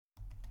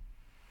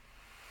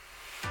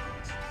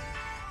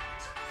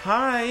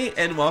Hi,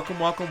 and welcome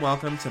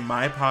to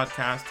my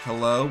podcast,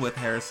 Hello with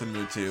Harrison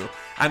Mutu.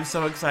 I'm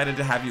so excited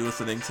to have you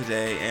listening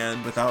today,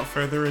 and without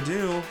further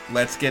ado,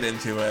 let's get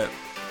into it.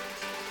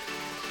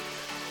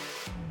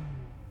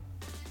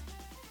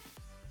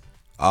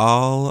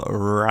 All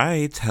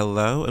right,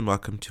 hello, and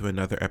welcome to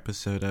another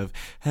episode of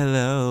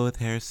Hello with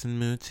Harrison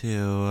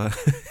Mutu.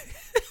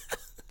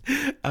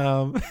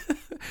 um,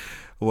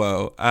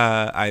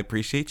 I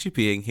appreciate you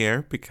being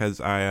here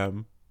because I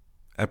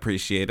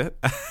appreciate it.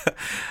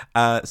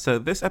 So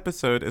this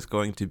episode is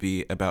going to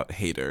be about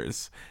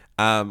haters.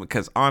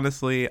 Because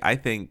honestly, I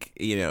think,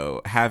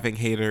 having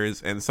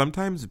haters and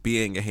sometimes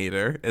being a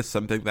hater is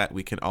something that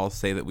we can all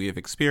say that we have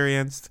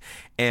experienced.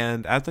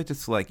 And as I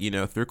just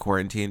through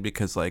quarantine,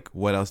 because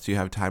what else do you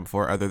have time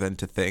for other than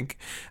to think?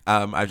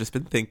 I've just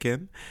been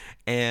thinking,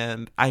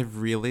 and I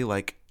really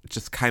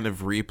just kind of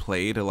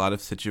replayed a lot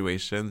of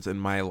situations in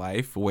my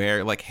life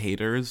where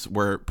haters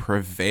were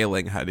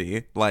prevailing,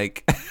 honey.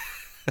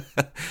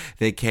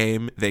 They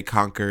came, they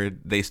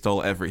conquered, they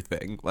stole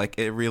everything.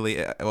 It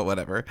really,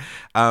 whatever.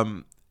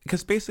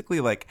 Because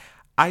basically,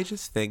 I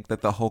just think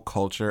that the whole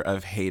culture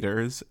of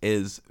haters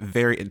is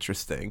very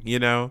interesting,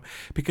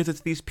 because it's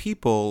these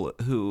people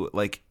who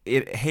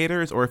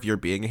haters, or if you're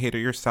being a hater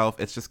yourself,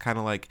 it's just kind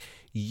of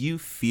you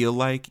feel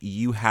like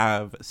you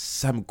have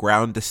some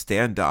ground to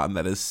stand on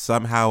that is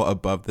somehow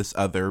above this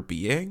other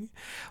being,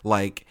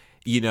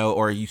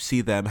 or you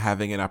see them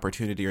having an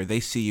opportunity, or they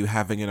see you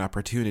having an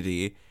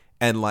opportunity,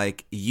 and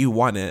you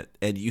want it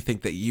and you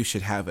think that you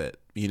should have it,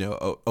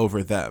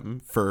 over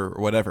them for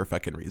whatever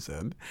fucking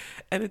reason.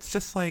 And it's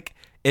just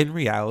in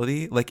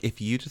reality, if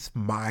you just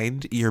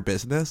mind your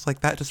business,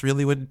 that just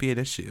really wouldn't be an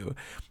issue.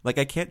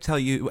 I can't tell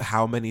you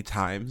how many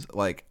times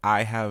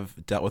I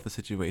have dealt with a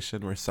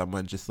situation where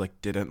someone just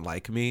didn't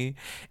like me,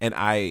 and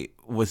I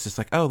was just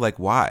oh,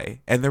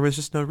 why? And there was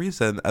just no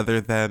reason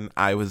other than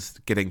I was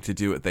getting to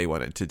do what they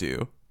wanted to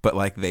do,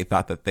 but they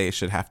thought that they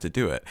should have to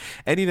do it.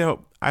 And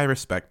I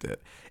respect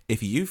it.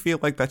 If you feel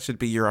like that should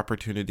be your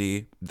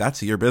opportunity,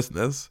 that's your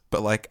business.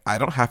 But I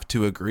don't have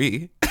to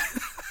agree.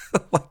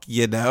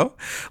 you know?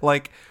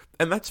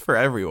 And that's for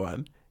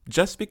everyone.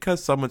 Just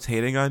because someone's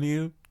hating on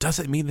you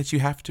doesn't mean that you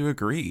have to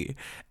agree.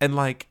 And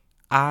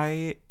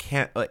I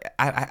can't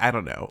I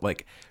don't know.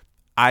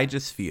 I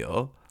just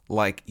feel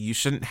you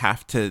shouldn't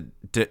have to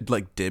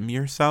dim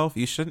yourself.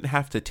 You shouldn't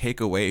have to take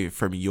away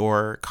from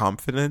your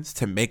confidence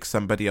to make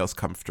somebody else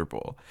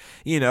comfortable,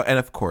 and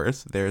of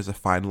course there's a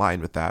fine line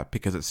with that,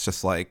 because it's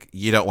just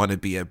you don't want to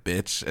be a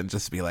bitch and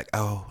just be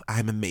oh,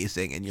 I'm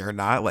amazing and you're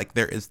not.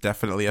 There is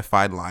definitely a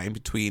fine line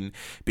between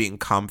being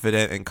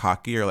confident and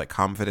cocky, or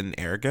confident and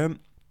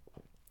arrogant,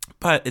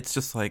 but it's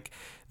just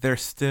there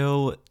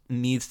still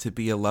needs to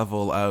be a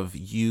level of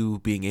you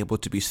being able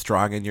to be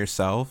strong in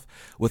yourself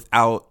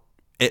without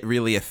it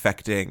really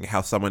affecting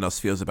how someone else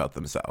feels about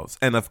themselves.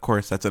 And of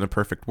course, that's in a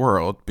perfect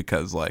world,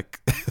 because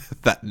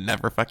that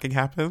never fucking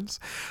happens.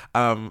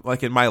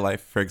 In my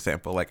life, for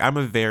example, I'm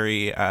a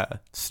very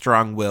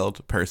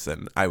strong-willed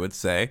person, I would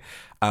say.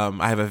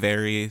 I have a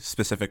very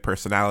specific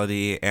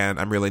personality,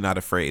 and I'm really not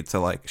afraid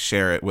to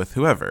share it with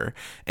whoever.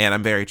 And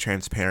I'm very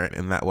transparent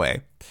in that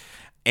way.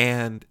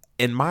 And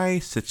in my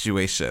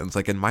situations,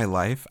 in my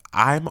life,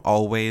 I'm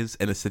always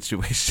in a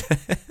situation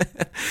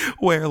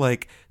where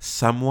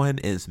someone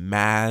is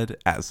mad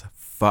as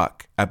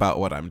fuck about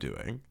what I'm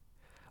doing.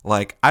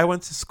 I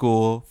went to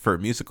school for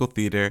musical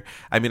theater.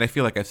 I mean, I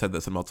feel like I've said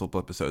this in multiple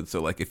episodes.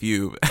 So if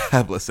you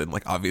have listened,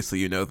 obviously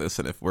you know this.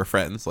 And if we're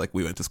friends,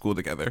 we went to school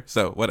together.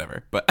 So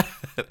whatever. But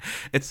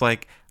it's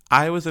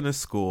I was in a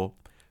school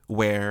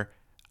where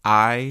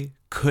I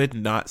could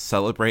not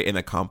celebrate an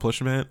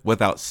accomplishment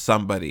without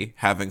somebody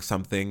having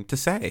something to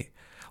say.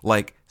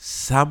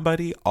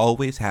 Somebody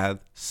always had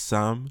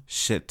some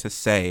shit to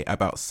say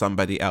about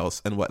somebody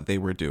else and what they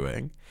were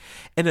doing.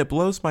 And it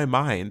blows my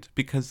mind,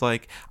 because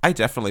I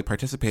definitely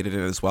participated in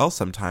it as well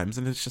sometimes,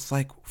 and it's just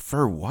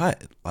for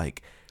what?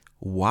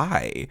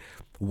 Why?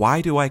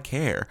 Why do I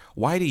care?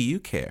 Why do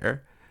you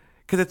care?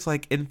 Because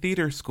it's in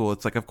theater school,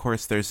 it's of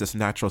course there's this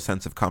natural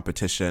sense of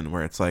competition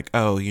where it's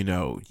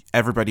oh,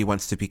 everybody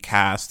wants to be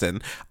cast,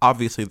 and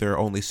obviously there are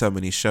only so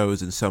many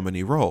shows and so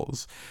many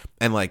roles.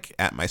 And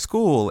at my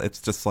school,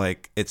 it's just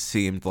it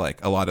seemed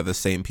a lot of the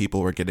same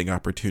people were getting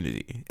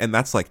opportunity, and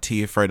that's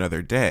tea for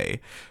another day.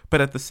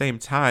 But at the same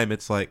time,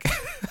 it's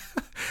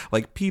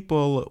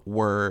people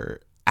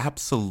were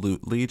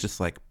absolutely just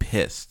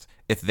pissed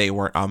if they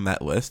weren't on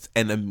that list,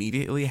 and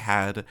immediately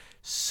had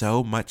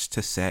so much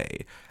to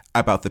say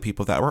about the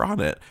people that were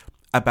on it,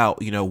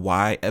 about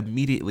why,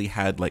 immediately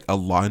had a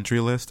laundry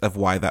list of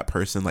why that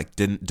person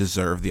didn't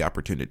deserve the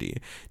opportunity,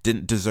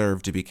 didn't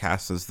deserve to be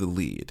cast as the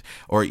lead,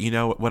 or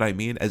what I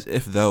mean, as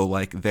if though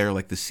they're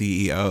the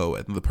CEO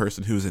and the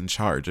person who's in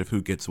charge of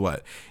who gets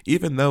what,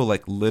 even though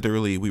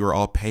literally we were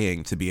all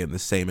paying to be in the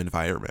same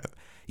environment.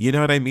 You know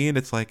what I mean?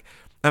 It's and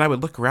I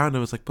would look around and I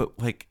was but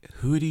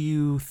who do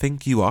you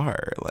think you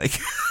are?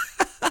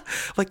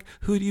 Like,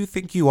 who do you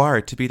think you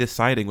are to be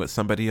deciding what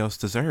somebody else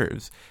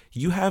deserves?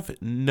 You have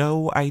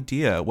no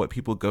idea what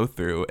people go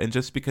through, and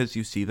just because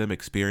you see them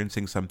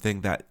experiencing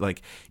something that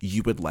like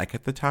you would like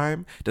at the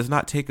time does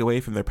not take away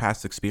from their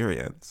past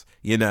experience.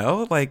 You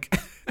know, like.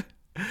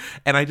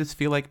 And I just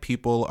feel like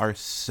people are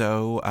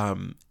so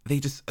they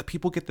just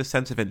people get the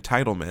sense of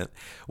entitlement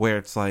where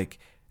it's like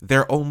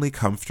they're only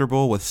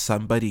comfortable with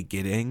somebody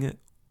getting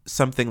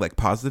something like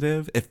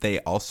positive if they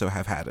also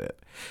have had it.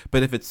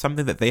 But if it's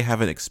something that they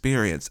haven't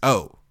experienced,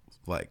 oh,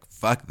 like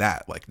fuck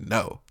that. Like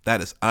no, that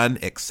is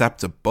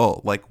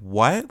unacceptable. Like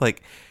what?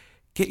 Like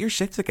get your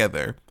shit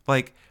together.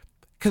 Like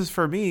cuz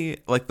for me,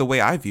 like the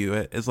way I view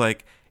it is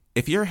like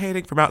if you're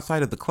hating from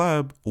outside of the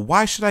club,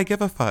 why should I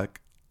give a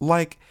fuck?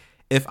 Like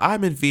if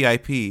I'm in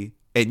VIP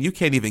and you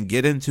can't even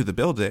get into the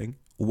building,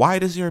 why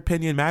does your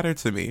opinion matter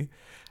to me?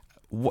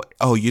 What?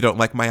 Oh, you don't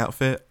like my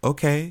outfit?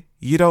 Okay,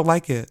 you don't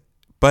like it,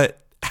 but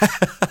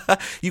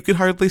you can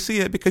hardly see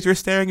it because you're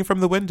staring from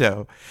the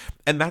window.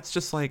 And that's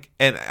just like,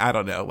 and I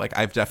don't know, like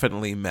I've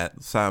definitely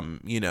met some,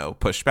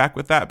 pushback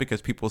with that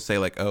because people say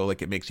like, oh,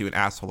 like it makes you an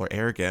asshole or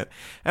arrogant.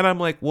 And I'm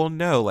like, well,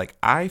 no, like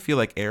I feel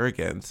like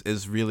arrogance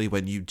is really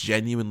when you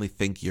genuinely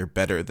think you're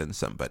better than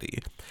somebody.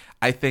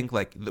 I think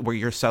like where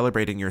you're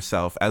celebrating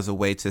yourself as a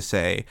way to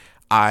say,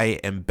 I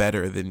am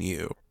better than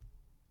you.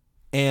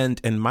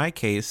 And in my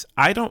case,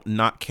 I don't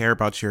not care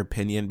about your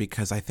opinion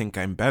because I think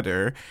I'm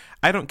better.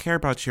 I don't care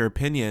about your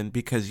opinion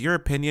because your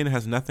opinion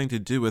has nothing to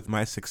do with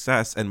my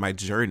success and my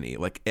journey.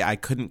 Like, I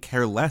couldn't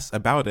care less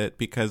about it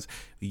because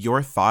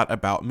your thought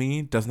about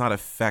me does not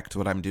affect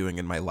what I'm doing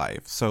in my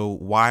life. So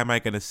why am I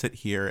going to sit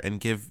here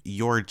and give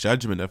your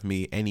judgment of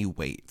me any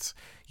weight?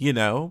 You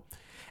know?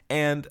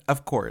 And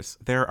of course,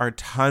 there are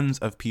tons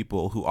of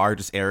people who are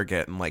just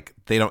arrogant and like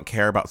they don't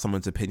care about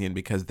someone's opinion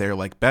because they're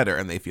like better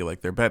and they feel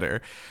like they're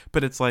better.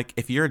 But it's like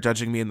if you're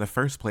judging me in the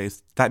first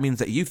place, that means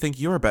that you think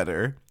you're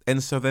better.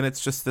 And so then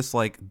it's just this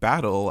like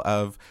battle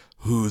of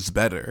who's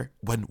better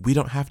when we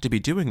don't have to be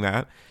doing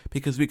that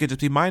because we could just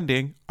be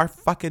minding our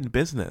fucking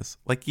business.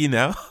 Like,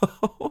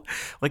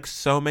 like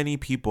so many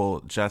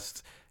people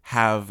just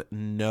have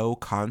no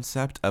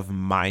concept of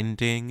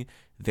minding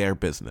their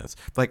business.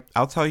 Like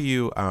I'll tell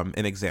you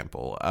an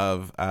example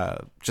of I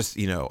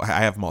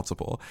have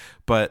multiple,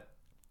 but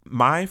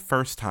my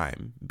first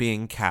time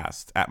being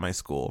cast at my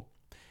school,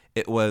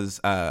 it was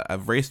a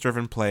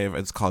race-driven play.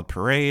 It's called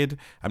Parade.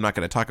 I'm not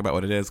going to talk about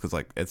what it is because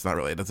like it's not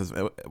really.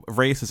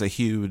 Race is a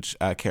huge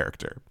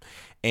character,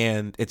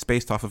 and it's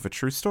based off of a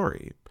true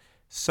story.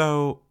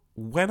 So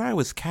when I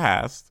was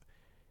cast,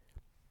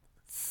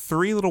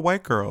 three little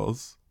white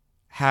girls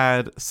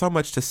had so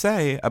much to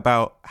say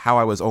about how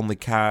I was only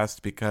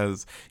cast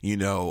because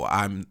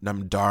I'm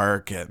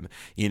dark and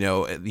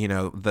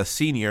the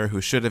senior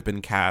who should have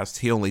been cast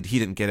he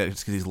didn't get it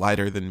just because he's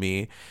lighter than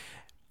me.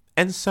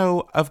 And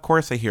so of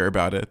course I hear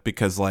about it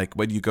because like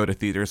when you go to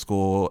theater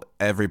school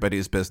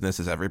everybody's business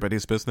is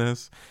everybody's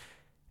business,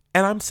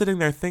 and I'm sitting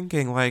there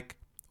thinking like,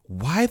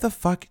 why the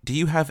fuck do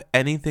you have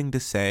anything to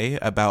say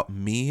about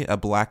me, a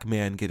black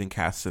man, getting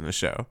cast in a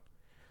show?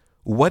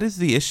 What is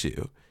the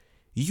issue?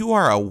 You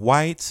are a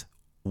white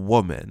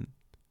woman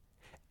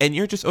and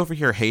you're just over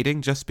here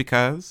hating just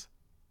because?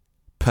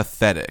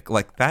 Pathetic.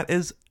 Like that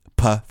is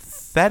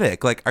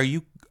pathetic. Like are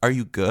you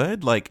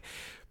good? Like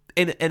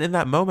and in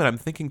that moment I'm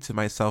thinking to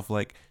myself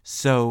like,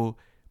 so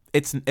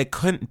it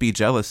couldn't be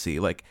jealousy.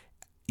 Like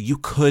you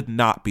could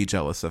not be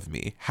jealous of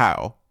me.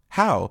 How?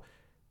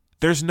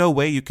 There's no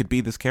way you could be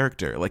this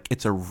character. Like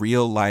it's a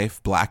real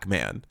life black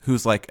man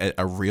who's like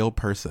a real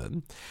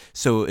person.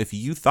 So if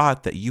you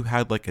thought that you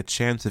had like a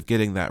chance of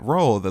getting that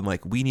role, then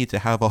like we need to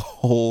have a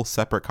whole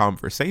separate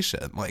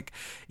conversation. Like,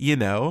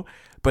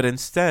 but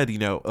instead,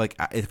 like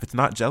if it's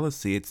not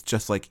jealousy, it's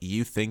just like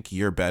you think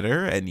you're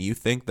better and you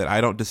think that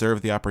I don't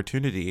deserve the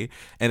opportunity.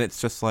 And it's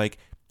just like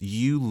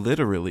you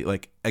literally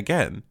like,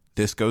 again,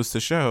 this goes to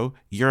show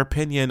your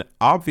opinion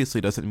obviously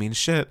doesn't mean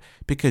shit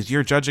because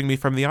you're judging me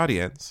from the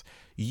audience.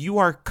 You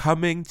are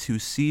coming to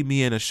see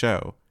me in a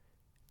show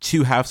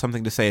to have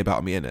something to say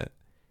about me in it.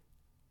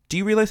 Do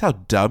you realize how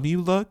dumb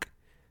you look?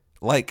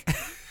 Like,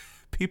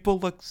 people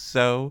look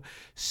so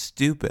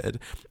stupid.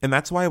 And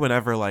that's why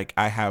whenever, like,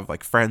 I have,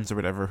 like, friends or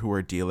whatever who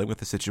are dealing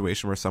with a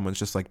situation where someone's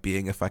just, like,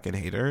 being a fucking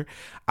hater,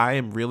 I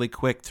am really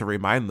quick to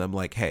remind them,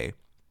 like, hey,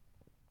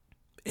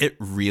 it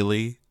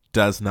really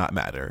does not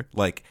matter.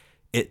 Like,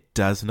 it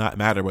does not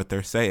matter what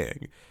they're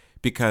saying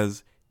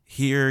because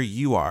here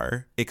you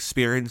are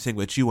experiencing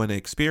what you want to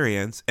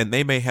experience and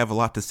they may have a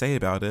lot to say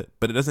about it,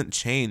 but it doesn't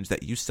change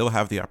that you still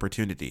have the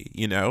opportunity,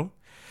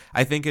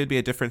 I think it'd be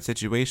a different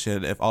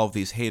situation if all of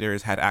these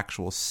haters had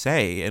actual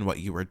say in what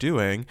you were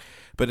doing,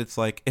 but it's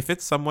like, if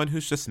it's someone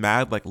who's just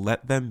mad, like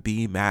let them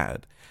be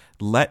mad.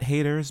 Let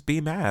haters be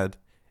mad.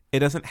 It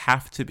doesn't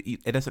have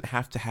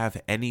to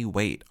have any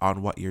weight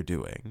on what you're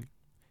doing.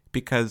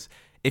 Because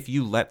if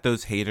you let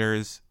those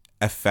haters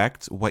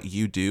affect what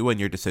you do and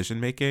your decision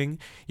making,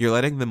 you're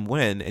letting them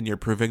win and you're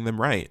proving them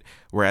right.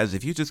 Whereas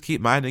if you just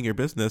keep minding your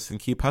business and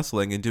keep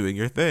hustling and doing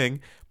your thing,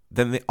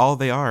 then all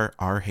they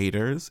are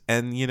haters.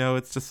 And, you know,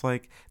 it's just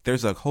like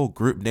there's a whole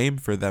group name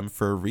for them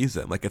for a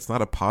reason. Like, it's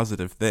not a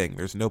positive thing.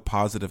 There's no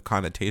positive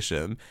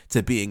connotation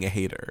to being a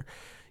hater,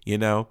 you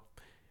know?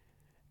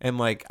 And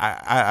like,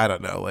 I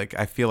don't know, like,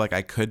 I feel like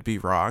I could be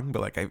wrong,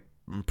 but like,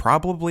 I'm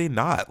probably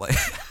not. Like,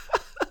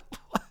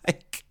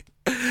 like,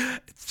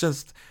 it's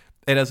just,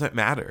 it doesn't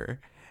matter.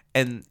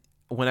 And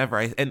whenever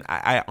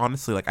I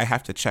honestly, like, I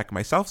have to check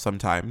myself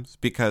sometimes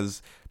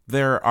because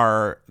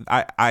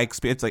I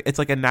experience, like, it's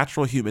like a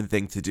natural human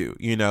thing to do,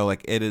 you know,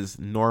 like, it is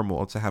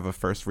normal to have a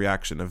first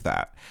reaction of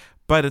that.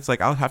 But it's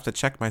like I'll have to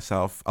check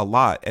myself a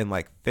lot and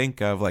like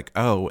think of like,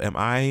 oh, am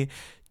I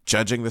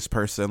judging this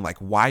person? Like,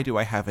 why do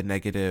I have a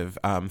negative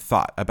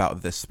thought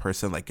about this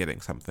person like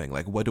getting something?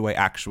 Like, what do I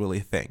actually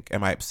think?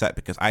 Am I upset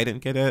because I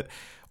didn't get it,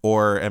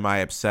 or am I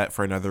upset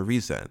for another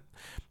reason?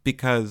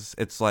 Because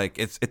it's like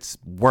it's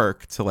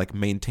work to like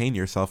maintain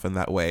yourself in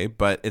that way,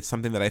 but it's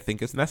something that I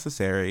think is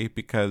necessary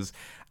because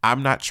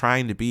I'm not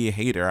trying to be a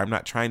hater. I'm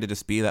not trying to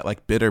just be that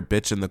like bitter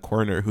bitch in the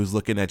corner who's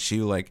looking at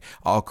you like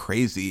all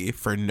crazy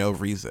for no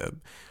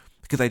reason.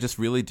 Because I just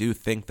really do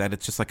think that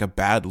it's just like a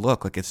bad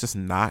look. Like, it's just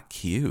not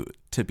cute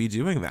to be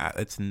doing that.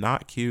 It's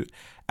not cute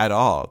at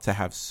all to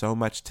have so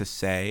much to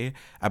say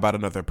about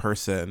another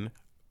person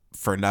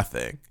for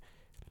nothing.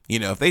 You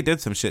know, if they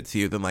did some shit to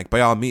you, then like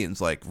by all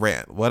means, like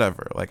rant,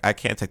 whatever. Like, I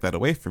can't take that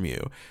away from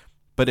you.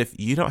 But if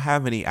you don't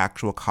have any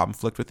actual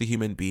conflict with the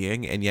human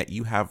being and yet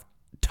you have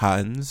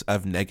tons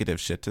of negative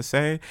shit to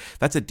say,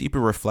 that's a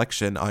deeper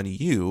reflection on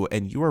you,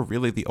 and you are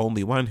really the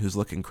only one who's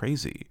looking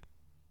crazy.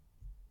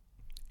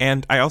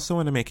 And I also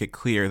want to make it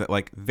clear that,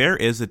 like, there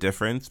is a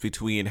difference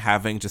between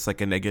having just, like,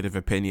 a negative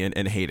opinion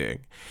and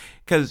hating.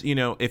 Because, you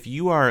know, if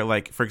you are,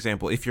 like, for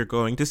example, if you're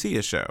going to see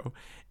a show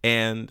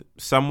and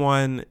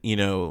someone, you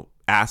know,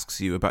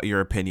 asks you about your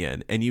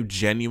opinion and you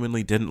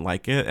genuinely didn't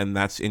like it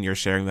and you're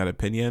sharing that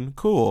opinion,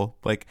 cool.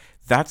 Like,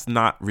 that's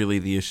not really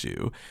the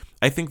issue.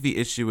 I think the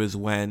issue is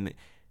when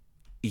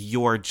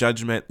your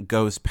judgment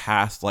goes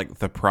past, like,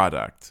 the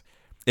product.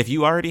 If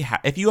you already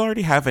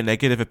have a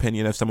negative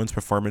opinion of someone's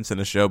performance in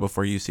a show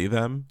before you see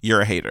them,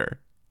 you're a hater.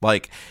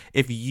 Like,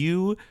 if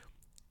you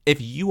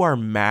are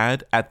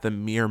mad at the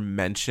mere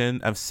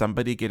mention of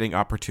somebody getting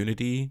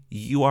opportunity,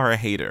 you are a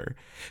hater.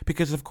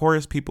 Because of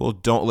course people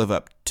don't live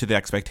up to the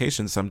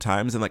expectations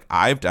sometimes, and like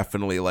I've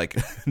definitely like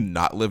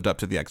not lived up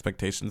to the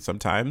expectations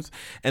sometimes,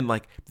 and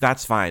like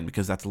that's fine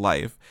because that's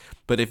life.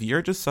 But if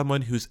you're just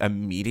someone who's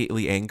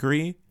immediately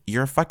angry,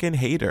 you're a fucking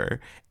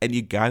hater, and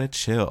you gotta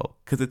chill,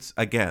 because it's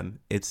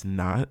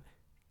not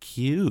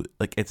cute.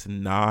 Like, it's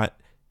not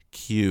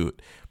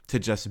cute to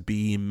just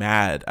be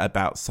mad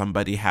about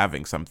somebody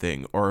having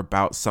something or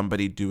about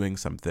somebody doing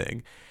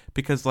something,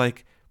 because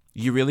like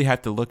you really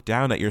have to look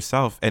down at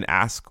yourself and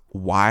ask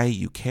why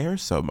you care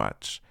so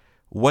much.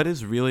 What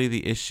is really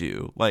the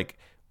issue? Like,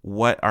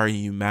 what are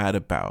you mad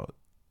about?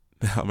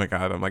 Oh my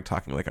God, I'm like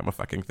talking like I'm a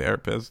fucking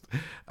therapist.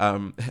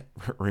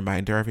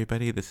 Reminder,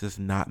 everybody, this is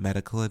not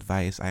medical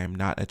advice. I am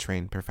not a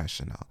trained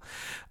professional.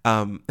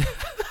 I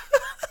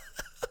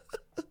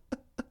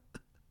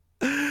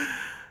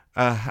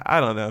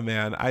don't know,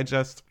 man.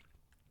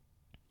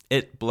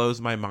 It blows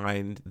my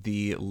mind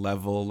the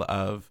level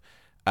of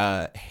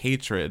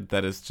hatred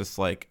that is just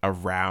like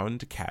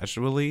around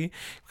casually,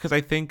 because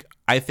I think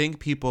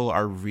people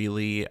are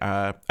really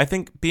I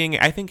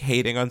think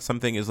hating on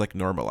something is like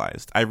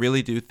normalized. I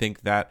really do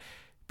think that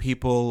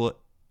people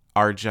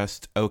are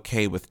just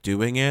okay with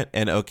doing it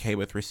and okay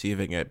with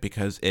receiving it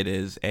because it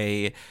is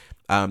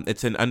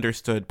it's an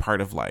understood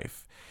part of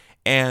life.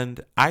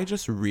 And I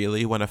just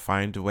really want to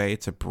find a way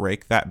to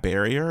break that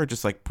barrier, or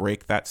just like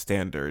break that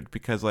standard,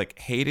 because like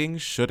hating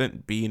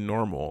shouldn't be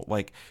normal.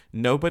 Like,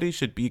 nobody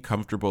should be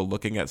comfortable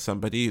looking at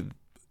somebody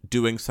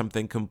doing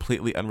something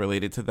completely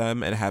unrelated to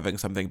them and having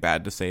something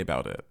bad to say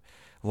about it.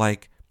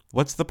 Like,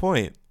 what's the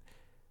point?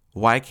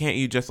 Why can't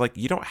you just like,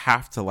 you don't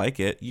have to like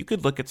it. You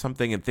could look at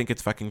something and think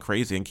it's fucking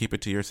crazy and keep it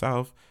to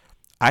yourself.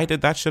 I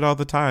did that shit all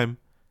the time.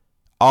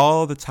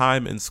 All the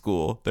time in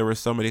school, there were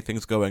so many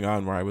things going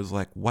on where I was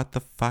like, what the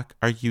fuck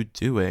are you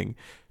doing?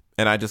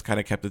 And I just kind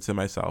of kept it to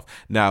myself.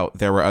 Now,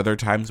 there were other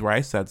times where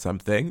I said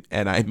something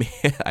and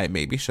I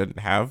maybe shouldn't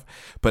have,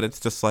 but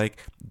it's just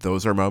like,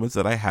 those are moments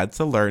that I had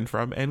to learn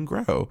from and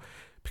grow,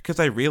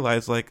 because I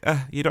realized like,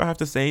 you don't have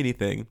to say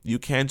anything. You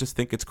can just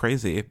think it's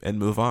crazy and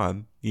move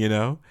on, you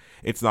know?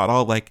 It's not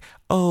all like,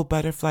 oh,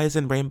 butterflies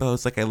and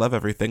rainbows, like I love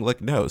everything.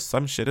 Like, no,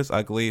 some shit is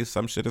ugly,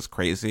 some shit is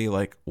crazy,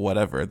 like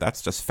whatever.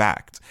 That's just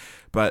fact.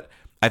 But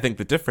I think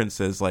the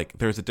difference is like,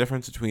 there's a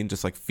difference between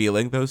just like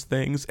feeling those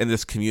things and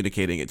just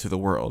communicating it to the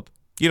world.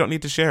 You don't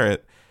need to share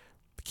it.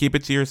 Keep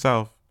it to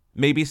yourself.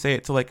 Maybe say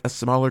it to like a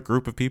smaller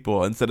group of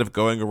people instead of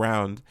going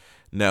around.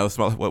 No,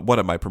 what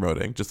am I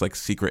promoting? Just like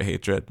secret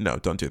hatred? No,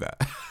 don't do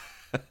that.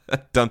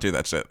 Don't do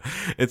that shit.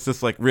 It's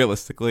just like,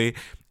 realistically,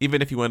 even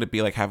if you want to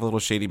be like, have a little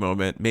shady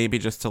moment, maybe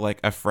just to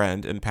like a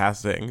friend in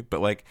passing, but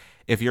like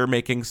if you're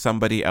making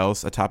somebody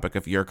else a topic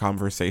of your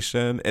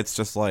conversation, it's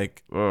just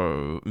like,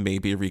 oh,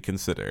 maybe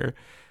reconsider.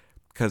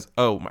 Because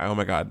oh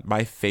my God,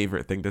 my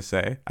favorite thing to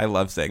say, I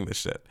love saying this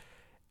shit,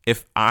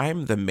 If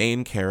I'm the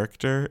main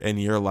character in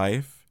your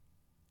life,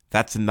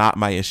 that's not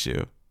my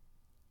issue.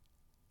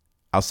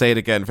 I'll say it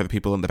again for the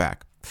people in the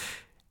back.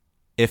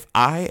 If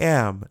I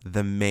am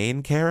the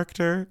main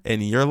character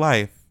in your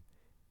life,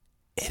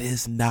 it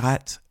is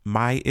not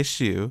my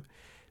issue.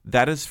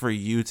 That is for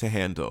you to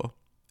handle.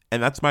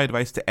 And that's my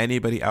advice to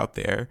anybody out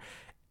there.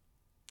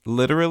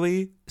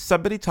 Literally,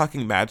 somebody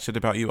talking mad shit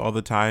about you all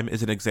the time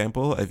is an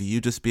example of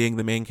you just being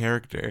the main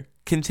character.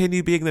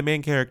 Continue being the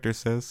main character,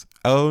 sis.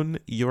 Own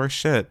your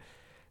shit.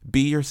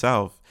 Be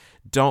yourself.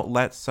 Don't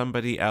let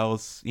somebody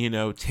else,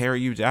 tear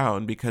you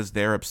down because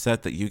they're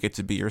upset that you get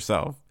to be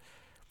yourself.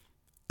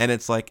 And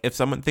it's like, if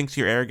someone thinks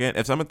you're arrogant,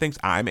 if someone thinks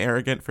I'm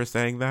arrogant for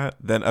saying that,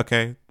 then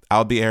okay,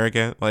 I'll be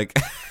arrogant. Like,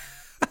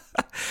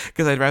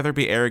 because I'd rather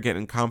be arrogant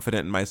and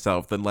confident in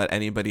myself than let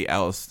anybody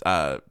else,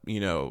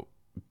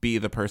 be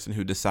the person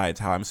who decides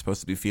how I'm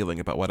supposed to be feeling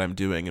about what I'm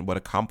doing and what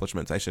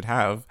accomplishments I should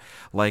have.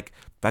 Like,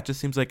 that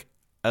just seems like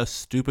a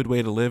stupid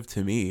way to live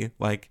to me.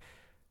 Like,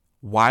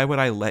 why would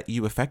I let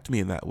you affect me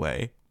in that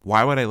way?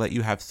 Why would I let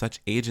you have such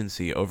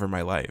agency over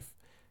my life?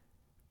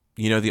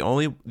 The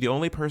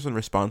only person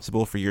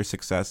responsible for your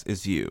success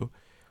is you.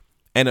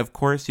 And of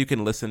course, you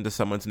can listen to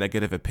someone's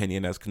negative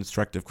opinion as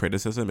constructive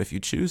criticism if you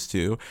choose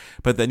to,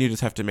 but then you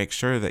just have to make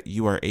sure that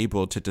you are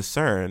able to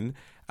discern,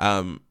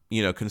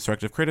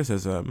 constructive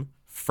criticism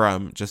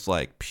from just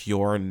like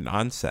pure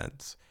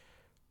nonsense.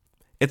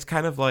 It's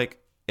kind of like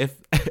if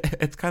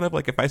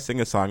I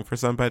sing a song for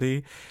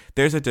somebody,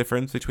 there's a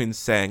difference between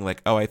saying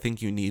like, oh, I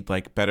think you need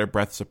like better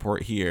breath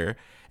support here,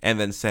 and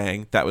then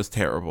saying that was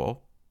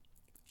terrible.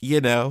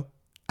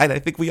 And I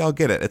think we all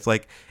get it. It's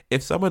like,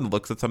 if someone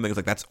looks at something and is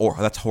like,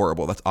 that's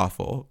horrible, that's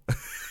awful.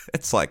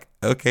 It's like,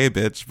 okay,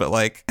 bitch, but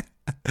like,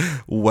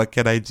 what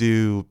can I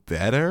do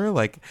better?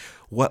 Like,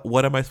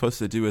 what am I supposed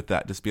to do with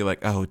that? Just be like,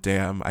 oh,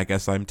 damn, I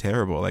guess I'm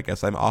terrible. I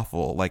guess I'm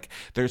awful. Like,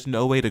 there's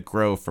no way to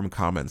grow from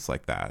comments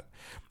like that.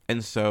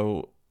 And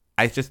so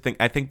I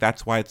think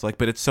that's why it's like,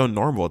 but it's so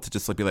normal to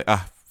just like be like,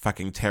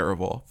 fucking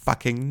terrible,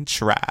 fucking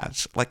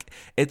trash. Like,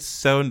 it's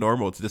so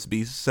normal to just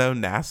be so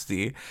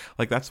nasty.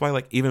 Like, that's why,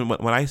 like, even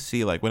when I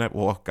see, like,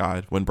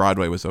 when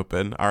Broadway was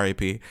open,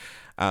 RIP,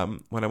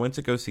 when I went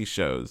to go see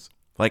shows,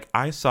 like,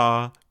 I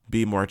saw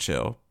Be More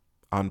Chill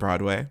on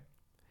Broadway.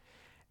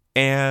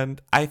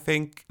 And I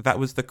think that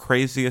was the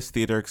craziest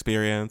theater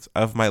experience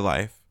of my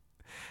life.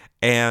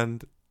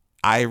 And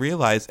I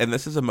realized, and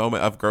this is a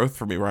moment of growth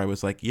for me where I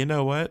was like, you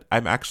know what?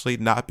 I'm actually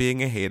not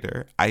being a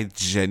hater. I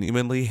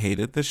genuinely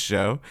hated the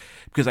show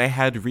because I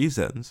had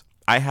reasons.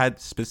 I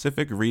had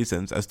specific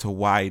reasons as to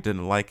why I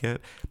didn't like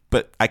it,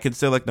 but I can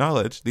still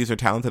acknowledge these are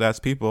talented ass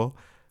people.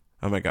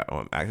 Oh my God.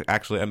 Well,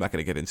 actually, I'm not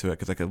going to get into it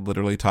because I could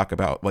literally talk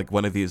about like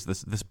one of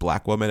this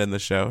black woman in the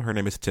show. Her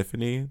name is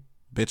Tiffany.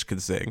 Bitch can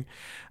sing.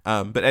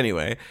 But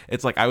anyway,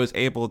 it's like I was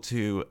able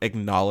to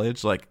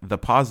acknowledge like the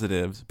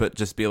positives, but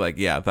just be like,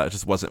 yeah, that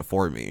just wasn't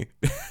for me.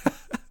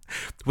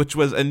 Which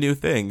was a new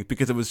thing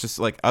because it was just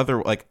like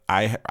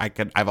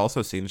I've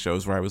also seen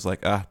shows where I was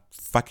like,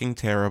 fucking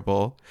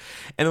terrible.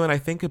 And when I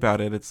think about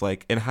it, it's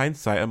like in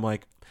hindsight, I'm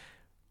like,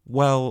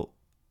 well,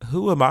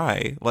 who am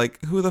I?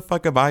 Like, who the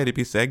fuck am I to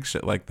be saying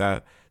shit like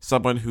that?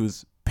 Someone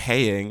who's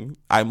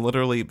I'm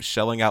literally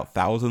shelling out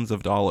thousands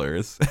of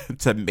dollars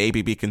to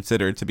maybe be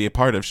considered to be a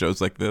part of shows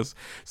like this.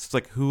 So it's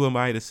like, who am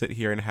I to sit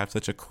here and have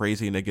such a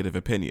crazy negative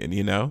opinion,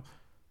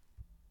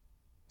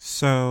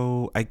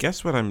 So I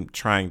guess what I'm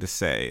trying to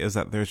say is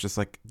that there's just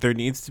like, there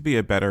needs to be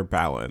a better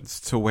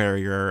balance to where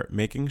you're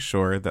making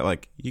sure that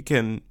like you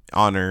can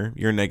honor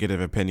your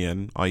negative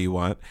opinion all you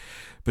want,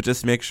 but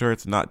just make sure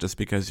it's not just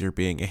because you're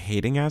being a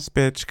hating ass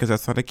bitch, because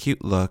that's not a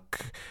cute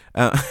look.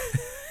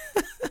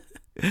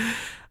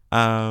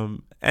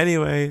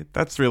 Anyway,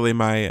 that's really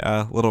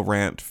my little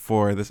rant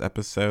for this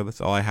episode. That's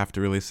all I have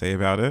to really say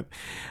about it.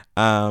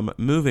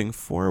 Moving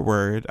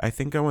forward, I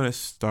think I want to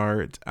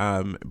start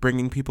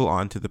bringing people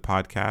onto the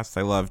podcast.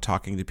 I love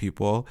talking to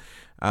people,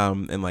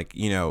 and like,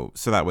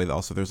 so that way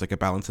also there's like a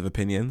balance of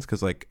opinions,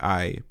 because like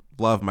I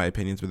love my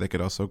opinions, but they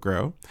could also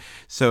grow.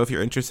 So if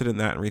you're interested in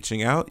that and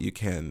reaching out, you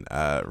can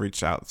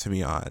reach out to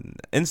me on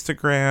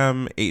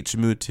Instagram,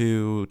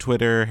 hmutu,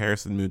 Twitter,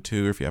 Harrison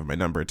Mutu, or if you have my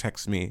number,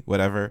 text me,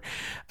 whatever.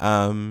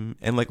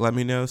 And like, let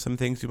me know some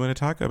things you want to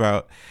talk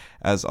about.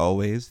 As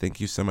always, thank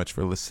you so much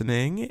for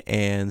listening,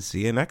 and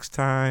see you next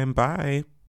time. Bye.